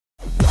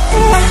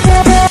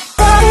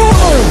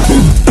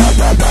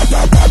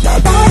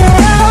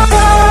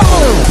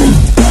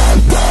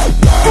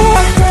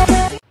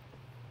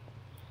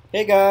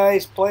Hey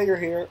guys, Player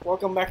here.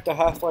 Welcome back to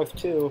Half-Life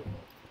 2.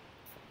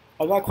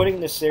 I'm not quitting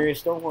this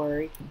series, don't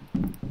worry.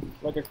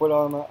 Like I quit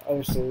on the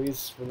other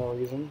series for no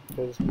reason,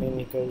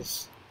 mainly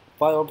because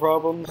file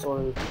problems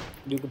or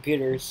new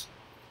computers,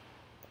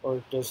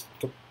 or just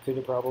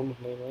computer problems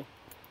mainly.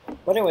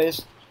 But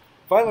anyways,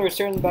 finally we're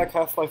starting back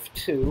Half-Life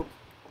 2.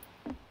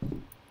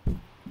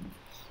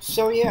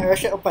 So yeah, I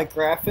should up my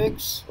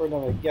graphics, or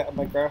no, yeah, up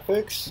my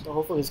graphics. So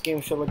hopefully this game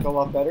should look a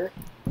lot better.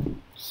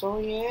 So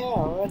yeah,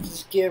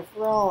 let's get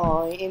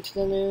right into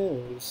the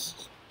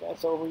news.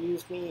 That's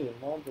overused me.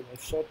 I'm gonna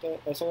shut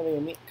that. That's not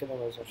gonna me. Cause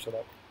otherwise I'll shut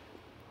up.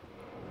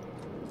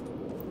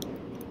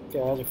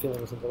 Okay, I had a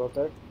feeling something about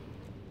that.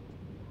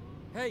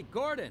 Hey,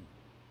 Gordon!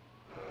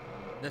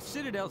 The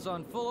Citadel's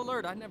on full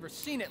alert. I've never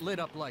seen it lit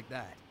up like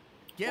that.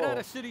 Get out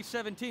of City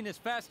 17 as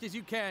fast as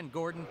you can,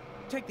 Gordon.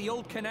 Take the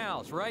old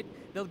canals, right?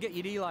 They'll get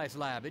you to Eli's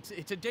lab. It's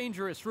a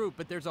dangerous route,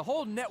 but there's a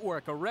whole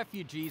network of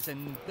refugees,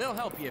 and they'll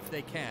help you if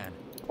they can.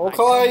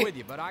 Okay. I'd come with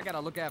you, but I gotta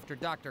look after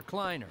Dr.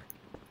 Kleiner.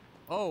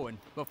 Oh, and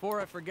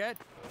before I forget,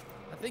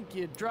 I think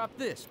you dropped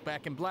this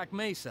back in Black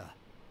Mesa.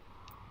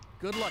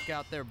 Good luck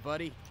out there,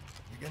 buddy.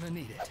 You're gonna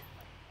need it.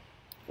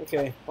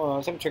 Okay, hold on.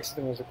 Let's have to check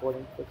something was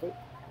recording quickly.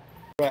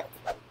 Right.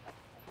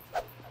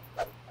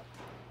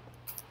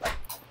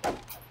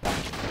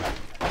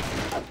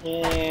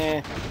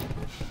 Yeah.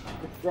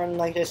 It's running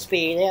like the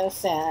speed of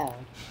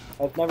sound.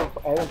 I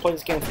haven't played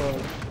this game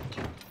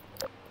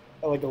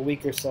for like a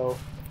week or so.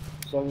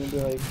 So I'm gonna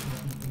be like,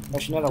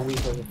 actually not a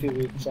week, like a few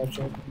weeks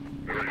actually.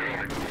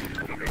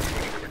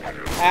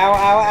 Ow,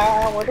 ow,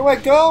 ow, ow, where do I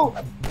go?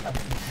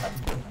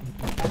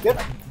 Get,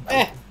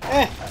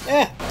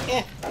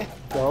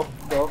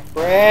 go,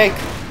 break!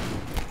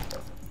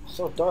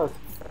 So dark.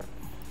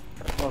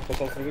 Oh, because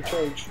that's gonna get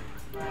charged.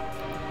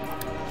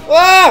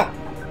 Ah!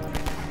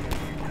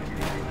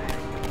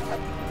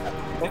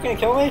 Is that gonna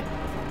kill me?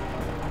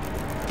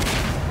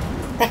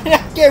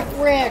 Get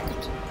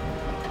wrecked!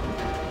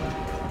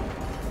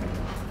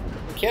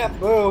 I can't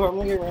move, I'm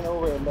gonna get ran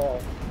over and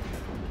die.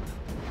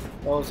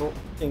 That was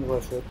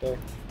English right there.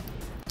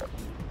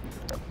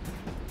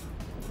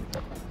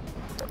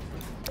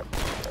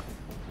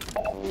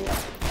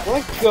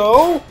 Let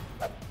go!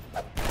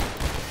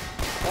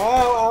 Ow,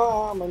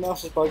 ow, ow, my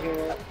mouse is bugging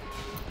me.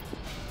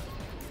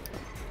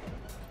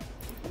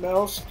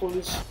 Mouse,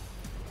 please.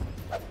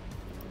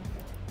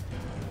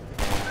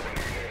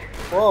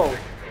 Whoa.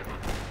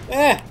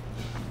 Eh!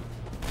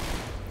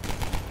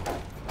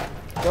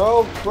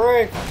 Go,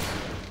 break!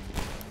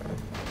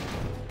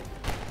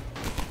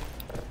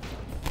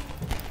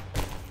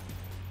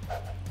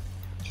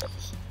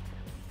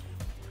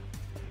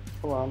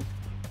 Come on.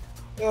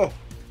 Ugh.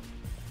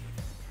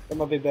 That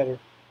might be better.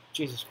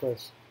 Jesus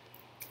Christ.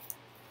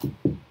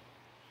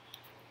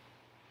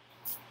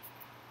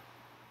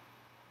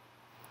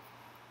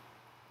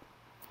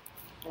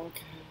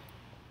 Okay.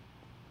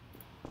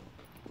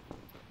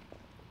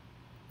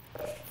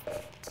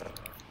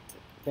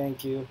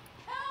 Thank you.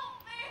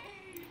 Help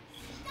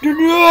me!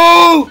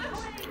 No!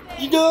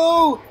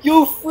 No!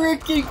 You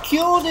freaking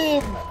killed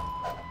him!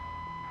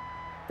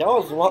 That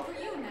was what?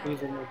 You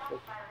better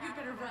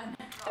run.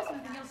 There's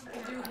nothing else you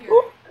can do here.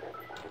 Ooh.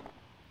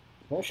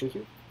 Can I shoot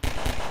you?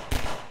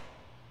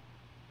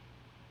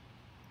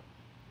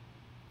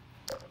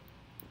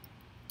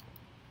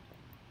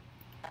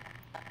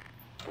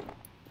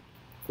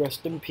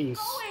 Rest in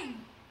peace.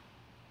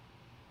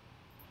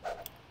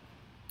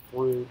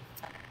 Rude.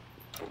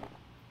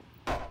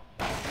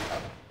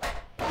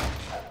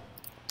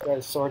 God,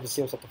 it's so hard to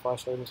see what's at the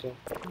flashlight in this game.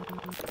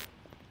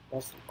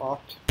 That's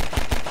locked.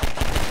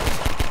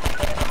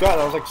 God,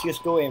 that was like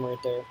CSGO aim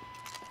right there.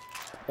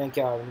 Thank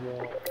God.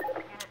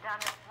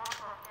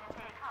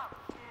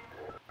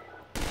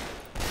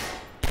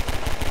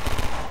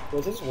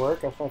 Does this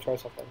work? I want to try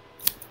something.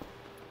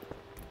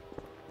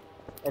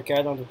 Okay,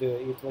 I know how to do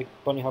it. You have to like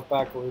bunny hop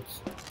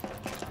backwards.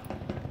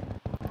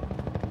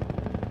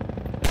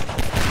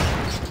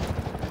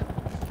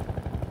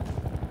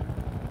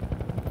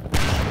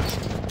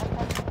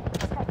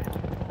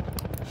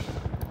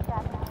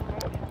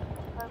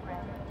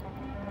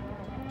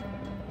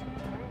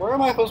 Where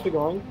am I supposed to be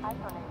going?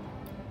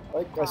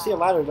 Like, I see a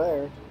ladder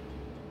there.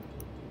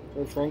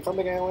 Is a train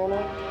coming anywhere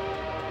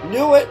now?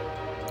 Knew it!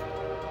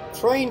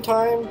 Train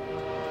time!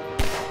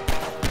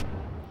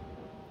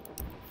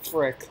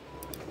 Frick.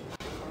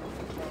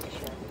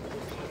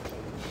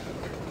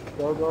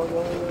 Go, go,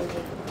 go, go,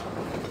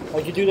 go.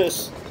 I can do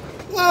this.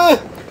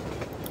 Ah!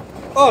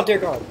 Oh, dear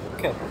God.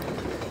 Okay.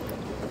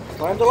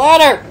 Climb the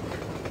ladder!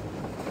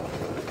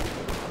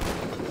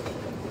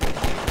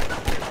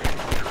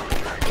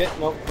 Okay,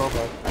 nope, go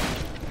back.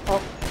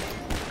 Oh.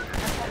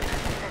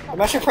 I'm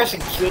actually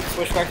pressing Q to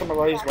switch back to my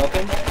buddy's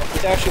weapon.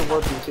 It's actually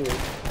working too.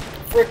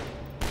 Frick!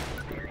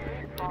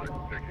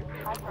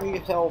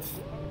 Need health.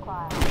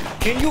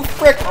 Can you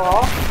frick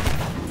off?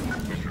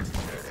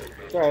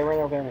 Sorry, right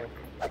over there.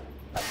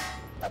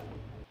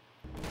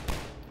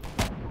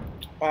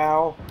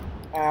 Ow.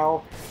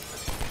 Ow.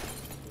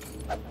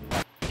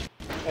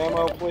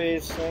 Ammo,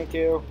 please. Thank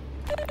you.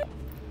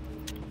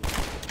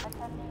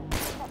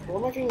 Where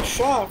am I getting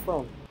shot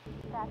from?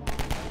 Oh,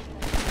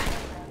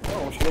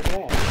 what's she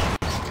looking at?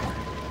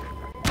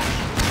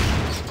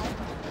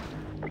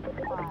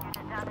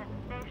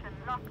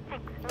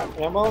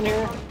 Ammo in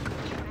here?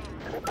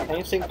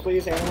 Anything,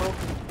 please, ammo?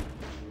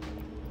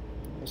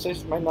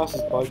 My mouse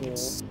is bugging me.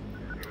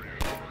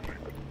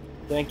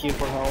 Thank you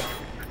for help.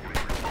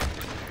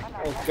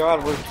 Oh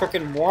god, we're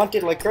freaking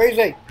wanted like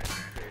crazy!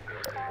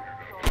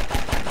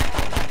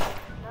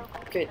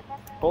 Okay,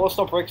 bullets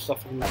don't break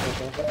stuff in this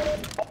game.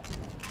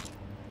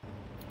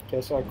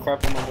 Okay, so I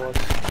crap on my bullets.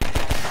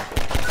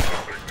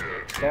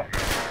 Yep.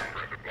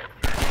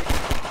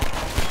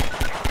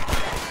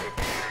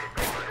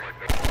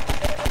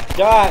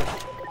 Die!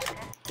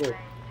 Good.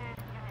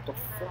 What the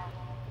fuck?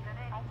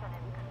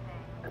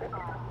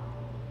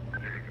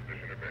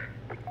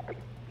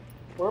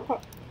 Where am I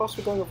supposed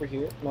to be going over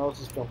here? No, let's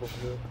just jump over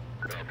here.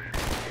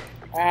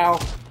 Ow!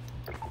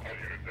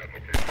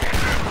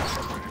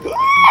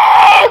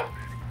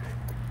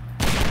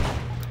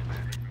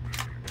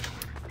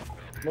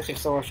 Missing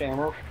so much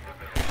ammo.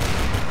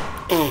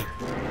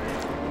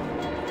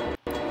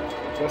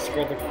 That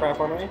scared the crap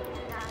out of me.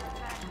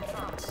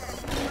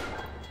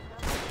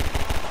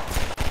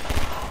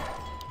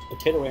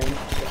 Potato aim.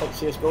 That's like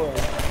CSGO aim.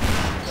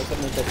 That's what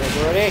makes that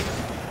already.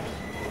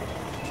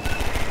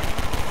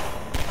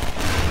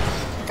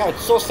 God,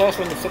 it's so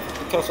satisfying to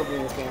kill something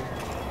in this game.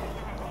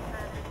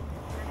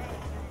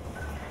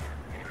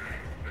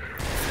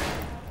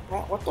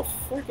 Wow, what the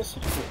frick is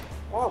this?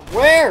 Oh,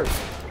 where?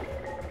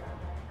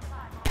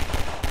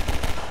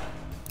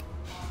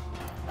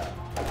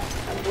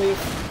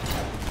 Please.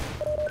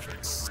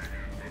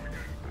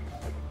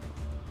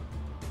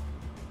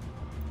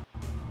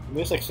 The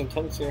music's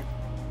intense here.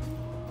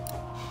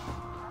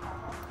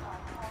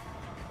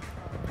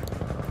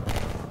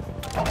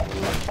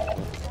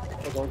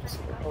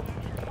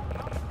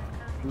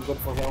 I'm good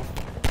for health.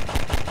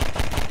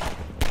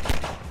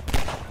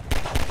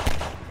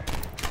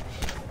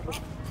 I'm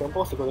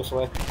supposed to go this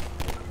way.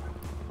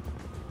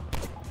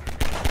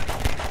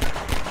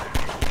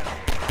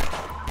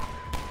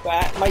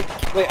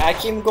 Wait, I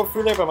can't even go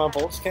through there, but my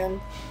bolts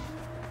can?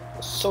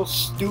 It's so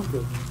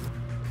stupid.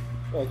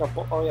 Yeah, I got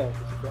oh yeah.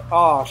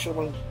 Oh, I should've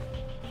went.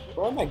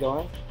 Where am I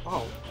going?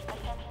 Oh.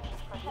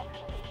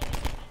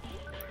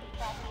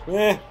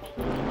 Eh.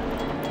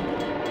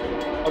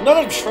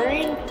 Another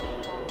train?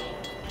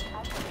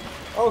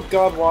 Oh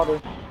god,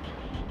 water.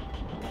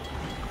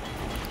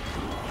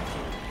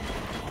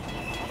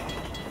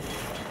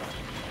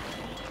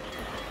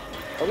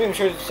 I'm not even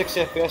sure it's 60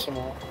 FPS or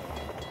not.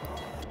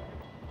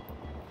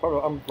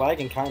 Probably, I'm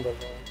lagging kind of.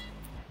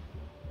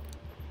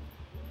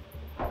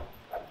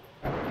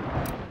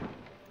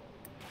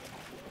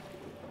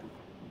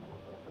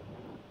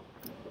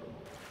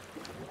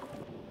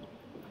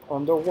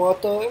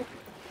 Underwater.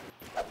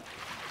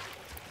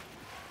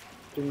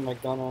 Getting my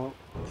gun out.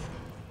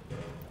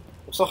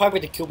 I'm so happy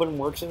the kill button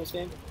works in this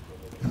game.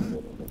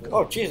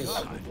 Oh Jesus!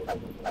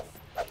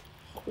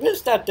 What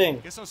is that thing?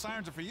 Guess those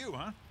sirens are for you,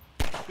 huh?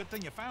 Good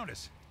thing you found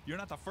us. You're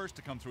not the first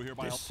to come through here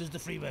by. This is the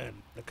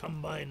Freeman. The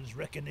Combine's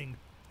reckoning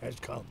has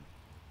come.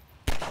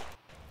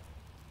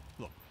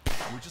 Look,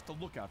 we're just a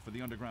lookout for the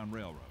Underground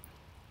Railroad.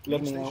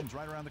 Let me Station's know.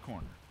 right around the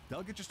corner.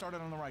 They'll get you started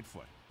on the right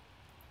foot.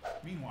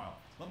 Meanwhile,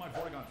 let my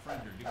Vortigaunt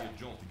friend here give you a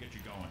jolt to get you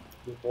going.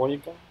 The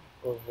Vortigaunt?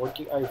 Or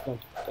Vorti? I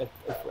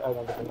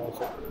don't pronounce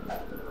it.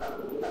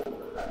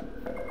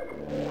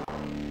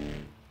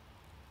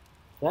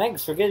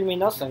 Thanks for giving me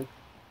nothing.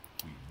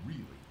 We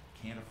really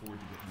can't afford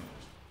to get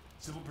noticed.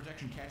 Civil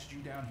protection catches you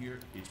down here.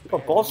 It's a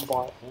ball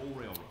spot. The whole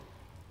railroad.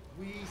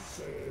 We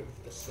serve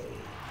the same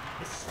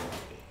history.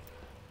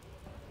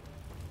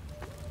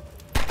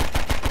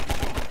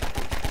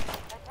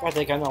 I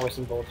think I'm not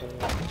wasting bullets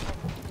anymore.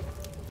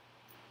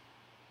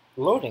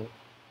 Loading.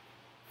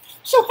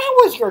 So how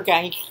was your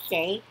guy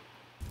today?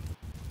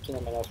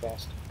 Killing my nose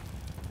fast.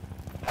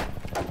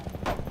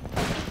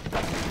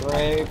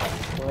 Break.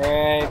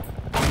 Break.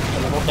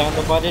 I hold down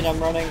the button, I'm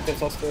running because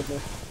that scared me.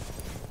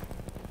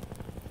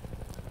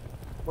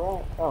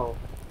 Where? Oh.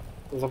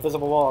 There's a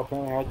visible wall,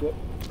 apparently I had to do it.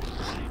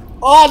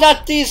 Oh,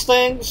 not these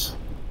things!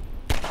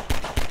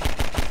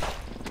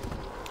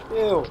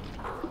 Ew.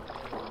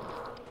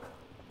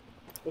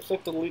 There's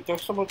like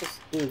there's some of this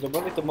they're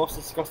like the most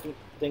disgusting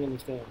thing in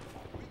this game.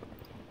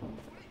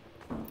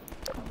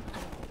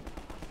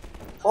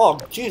 Oh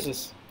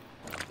Jesus!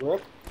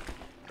 Rip.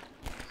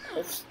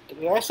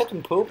 Did I set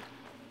him poop?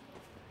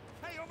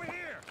 Hey, over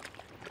here!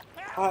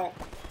 Hi.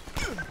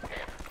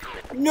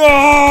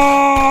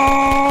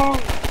 No!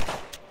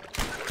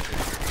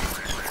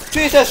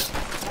 Jesus!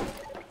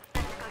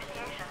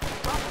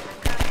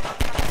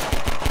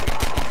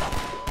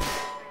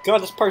 God,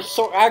 this part's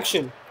so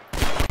action.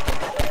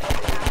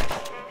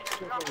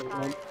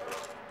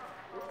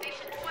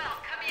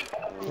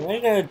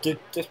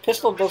 This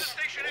pistol does.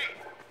 Station 8.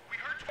 We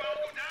heard 12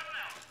 go down and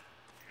out.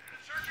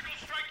 Surgical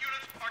strike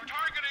units are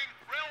targeting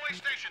railway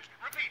stations.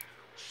 Repeat,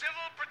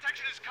 civil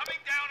protection is coming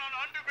down on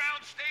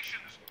underground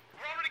stations.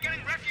 We're already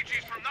getting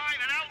refugees from 9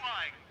 and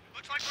outlying.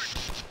 Looks like we're...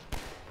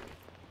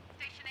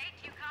 Station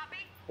 8, you copy?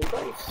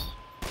 Embrace.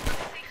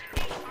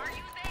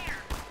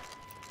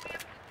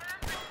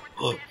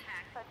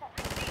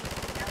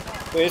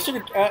 Wait,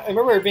 I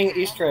remember it being an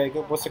Easter egg.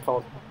 What's it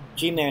called?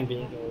 G-Man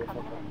being here.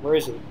 Where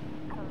is he?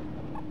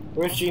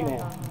 Where's G-Man?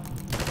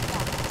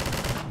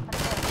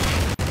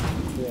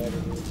 Yeah,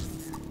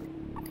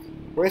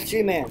 where's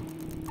G-Man?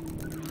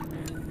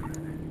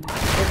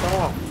 Fuck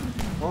off.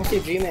 I want to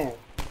see G-Man.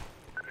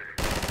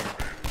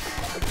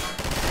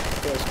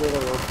 Yeah, screw it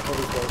over. What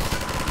is this?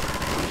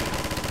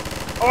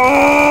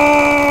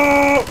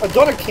 Oh! A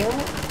daughter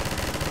camera?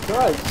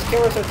 God, this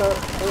camera's at the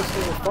first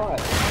thing we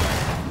thought.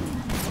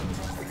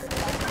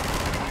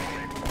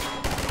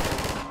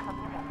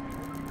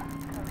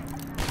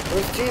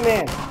 Where's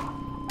G-Man?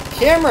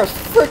 Cameras,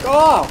 frick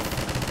off!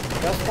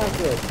 That's not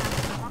good.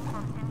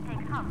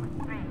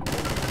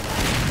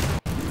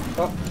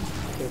 Oh,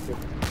 okay, good.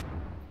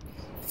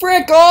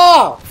 Frick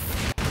off!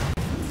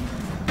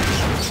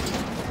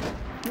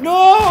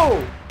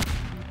 No!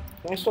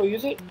 Can I still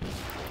use it?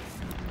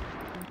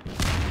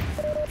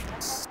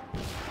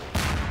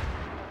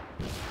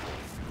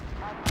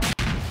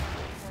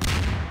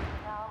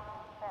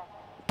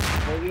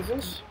 Can I use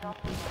this? Am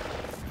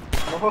I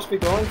supposed to be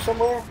going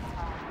somewhere?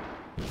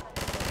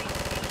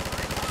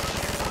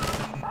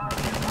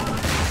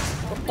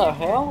 What the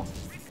hell?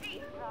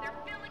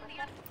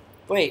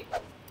 Wait.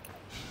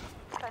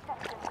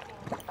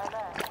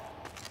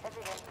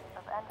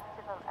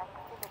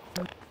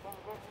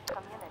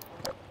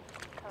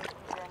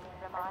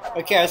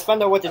 Okay, I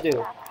found out what to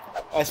do.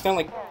 I spent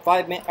like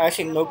 5 minutes,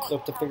 actually no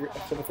clip to figure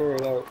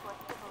it out.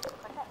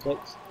 But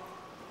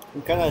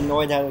I'm kind of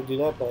annoyed how to do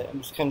that, but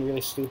I'm just kind of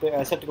really stupid. I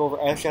just have to go over.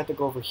 I actually have to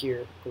go over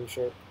here. Pretty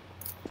sure.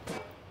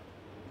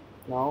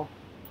 No,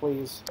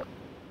 please.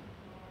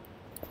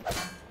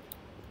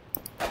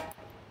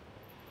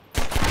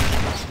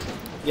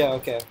 Yeah,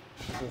 okay.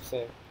 I'm gonna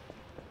say.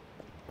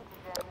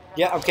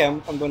 Yeah, okay.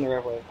 I'm going the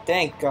right way.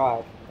 Thank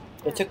God.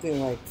 It took me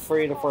like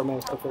 3 to 4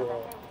 minutes to figure it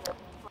out.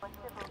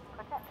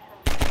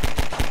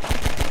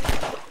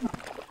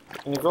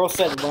 And the girl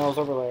said when I was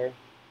over there,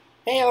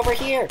 "Hey, over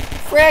here!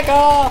 Frick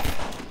off!"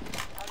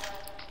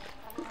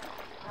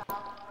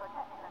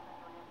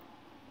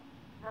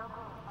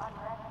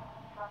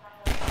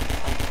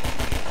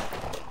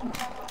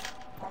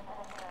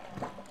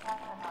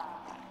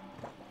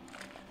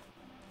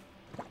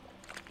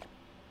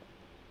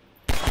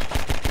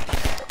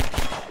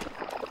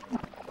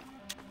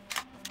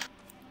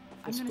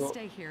 I'm gonna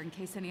stay here in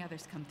case any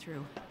others come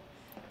through.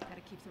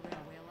 Gotta keep the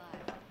railway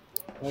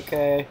alive.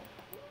 Okay.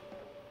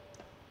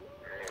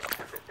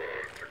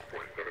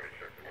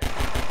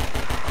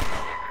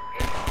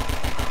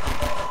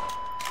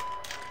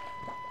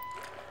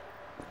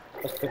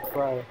 That's the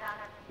cry.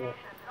 Yeah.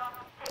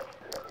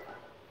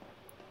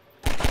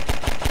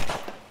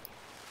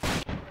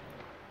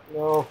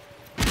 No.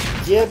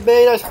 Yeah,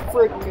 man, that's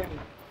freaking.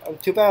 I'm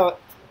too bad.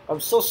 I'm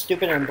so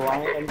stupid and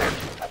blind.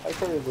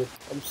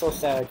 I'm so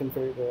sad I can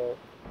figure it out.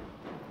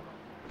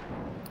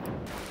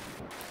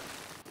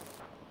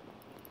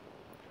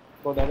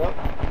 Blow that up.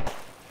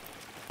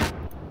 I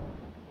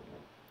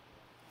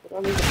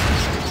don't need to.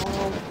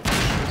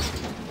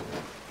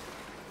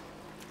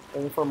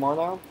 Waiting for more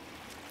now?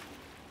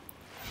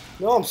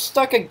 No, I'm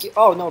stuck again.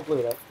 Oh, no, blew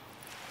it up.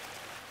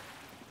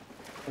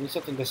 I need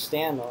something to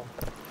stand on.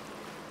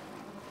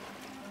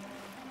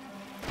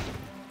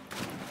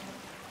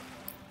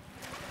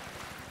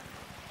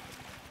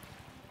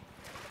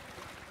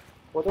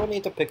 What do I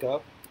need to pick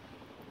up?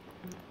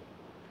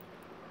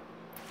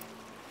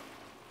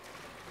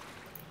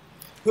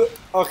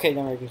 Okay,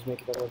 now I can just make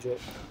it that legit.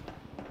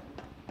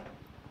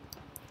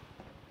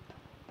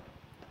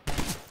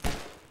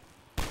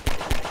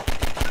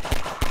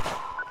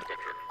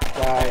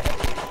 Die.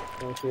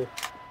 Thank you.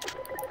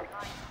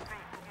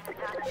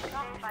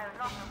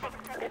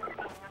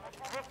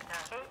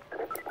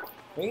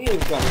 Maybe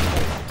you've got a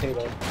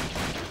potato.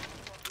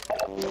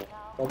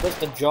 Well, that's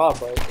the job,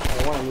 but I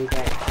want to move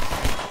on.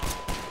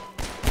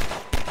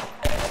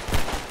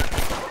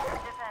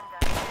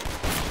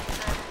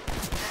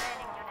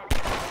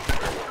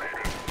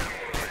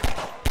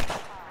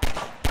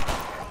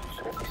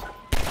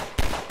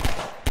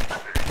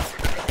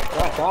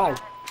 God.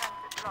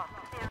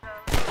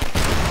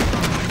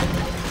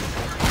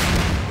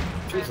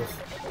 Jesus.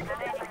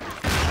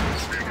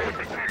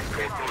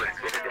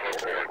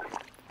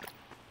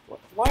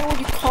 Why would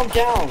you calm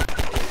down?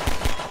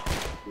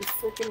 You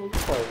freaking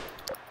retard.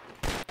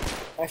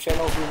 Actually, I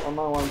know I'm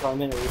not one for a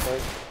minute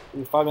retard.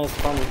 It'll be 5 minutes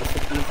to find the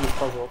easiest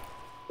puzzle.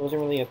 It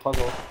wasn't really a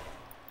puzzle.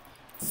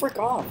 Frick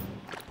off.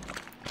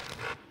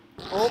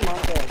 Oh my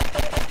god.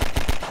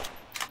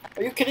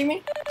 Are you kidding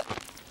me?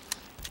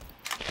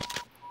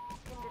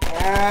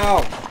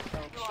 Ow!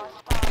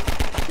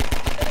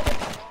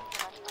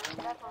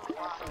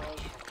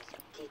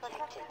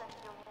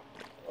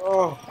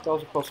 Oh, that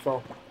was a close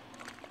call.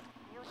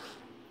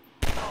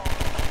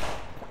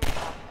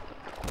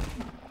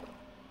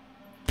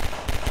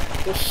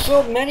 There's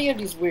so many of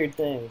these weird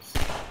things.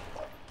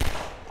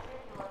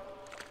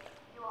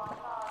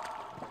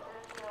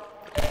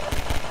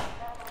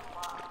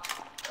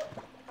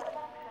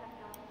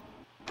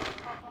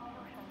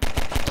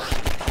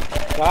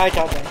 Die,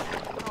 die, die.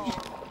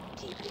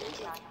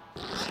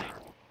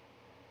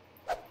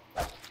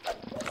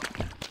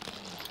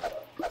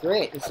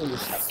 Great, this thing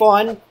is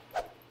fun.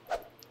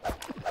 I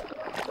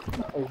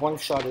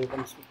one-shot it.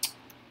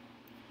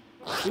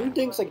 Two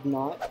things like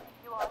not.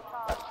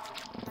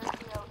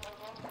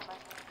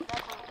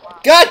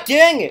 God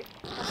dang it!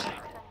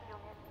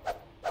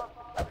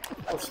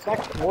 I'll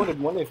smack more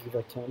than one of you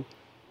by 10.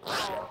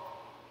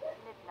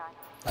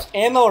 There's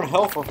ammo and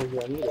health over here,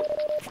 I need it.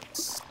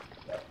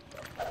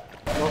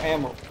 No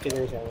ammo. Okay,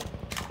 there's ammo.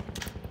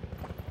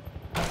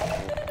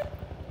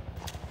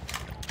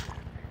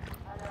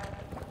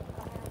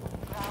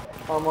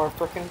 Oh, more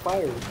frickin'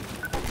 fire.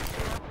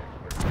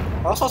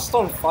 I also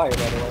still on fire, by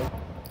the way.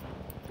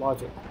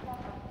 Logic.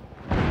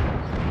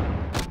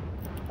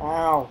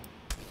 Ow.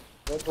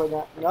 What do I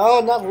got?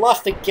 No, not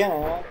lost again.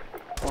 Oh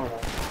no.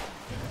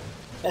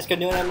 Let's go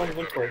do an ammo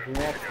inventory.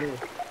 That's me.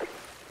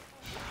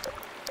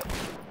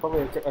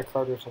 Probably a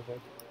card or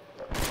something.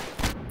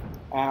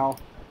 Ow.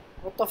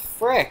 What the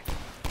frick?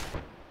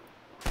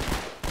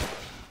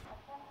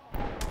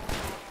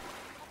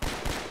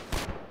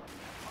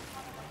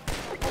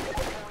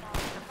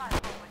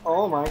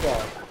 Oh my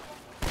god.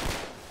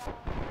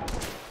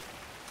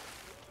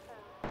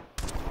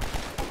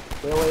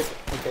 Get away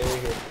from— okay,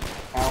 we're here.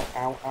 Ow,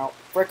 ow, ow.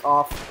 Frick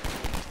off.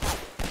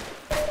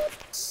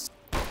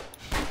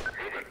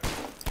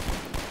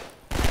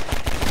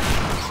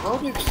 How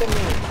do you extend me?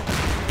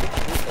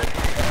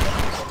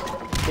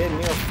 Get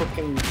me a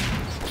freaking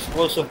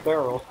explosive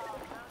barrel.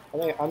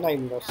 I'm not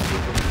even that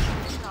stupid.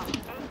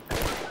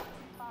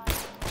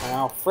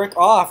 Ow, frick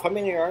off! How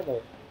many are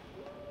there?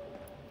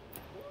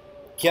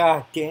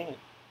 God damn.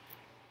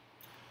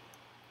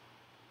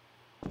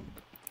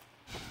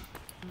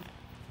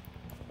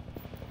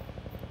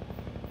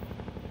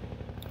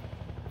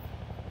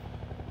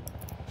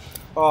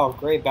 Oh,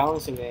 great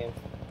balancing game.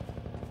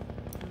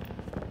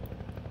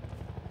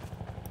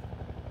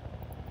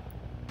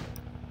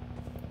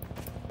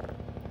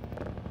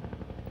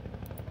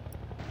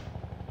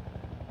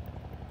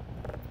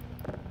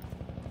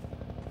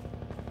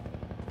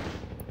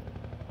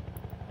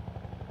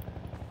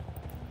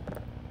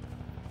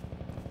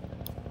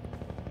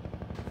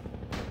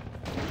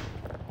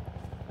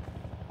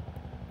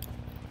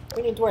 How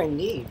many do I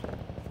need?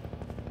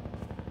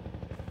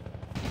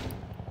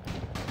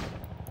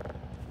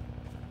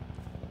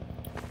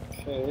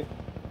 Okay.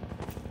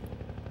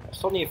 I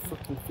still need a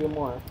freaking few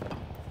more.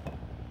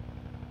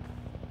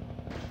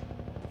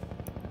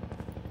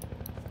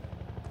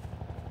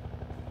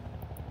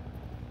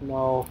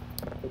 No.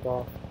 Take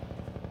off.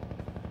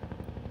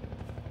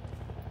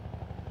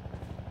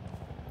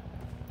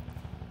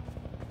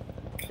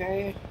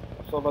 Okay.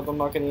 So about them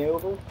knocking me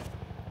over.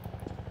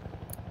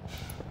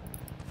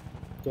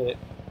 Did it.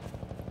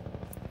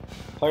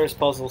 Hardest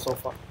puzzle so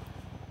far.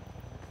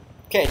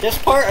 Okay, this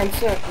part,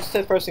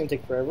 this part's gonna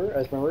take forever.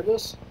 I remember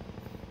this.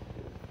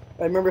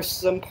 I remember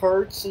some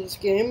parts of this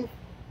game.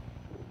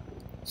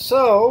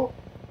 So,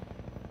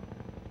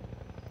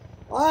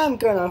 I'm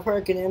gonna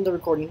freaking end the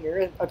recording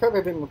here. I've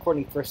probably been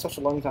recording for such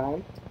a long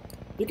time.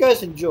 If you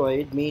guys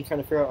enjoyed me trying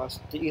to figure out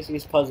the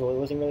easiest puzzle, it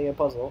wasn't really a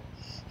puzzle,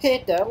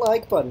 hit that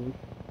like button.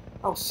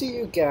 I'll see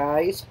you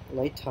guys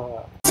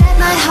later. Set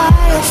my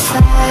heart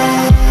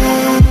afire.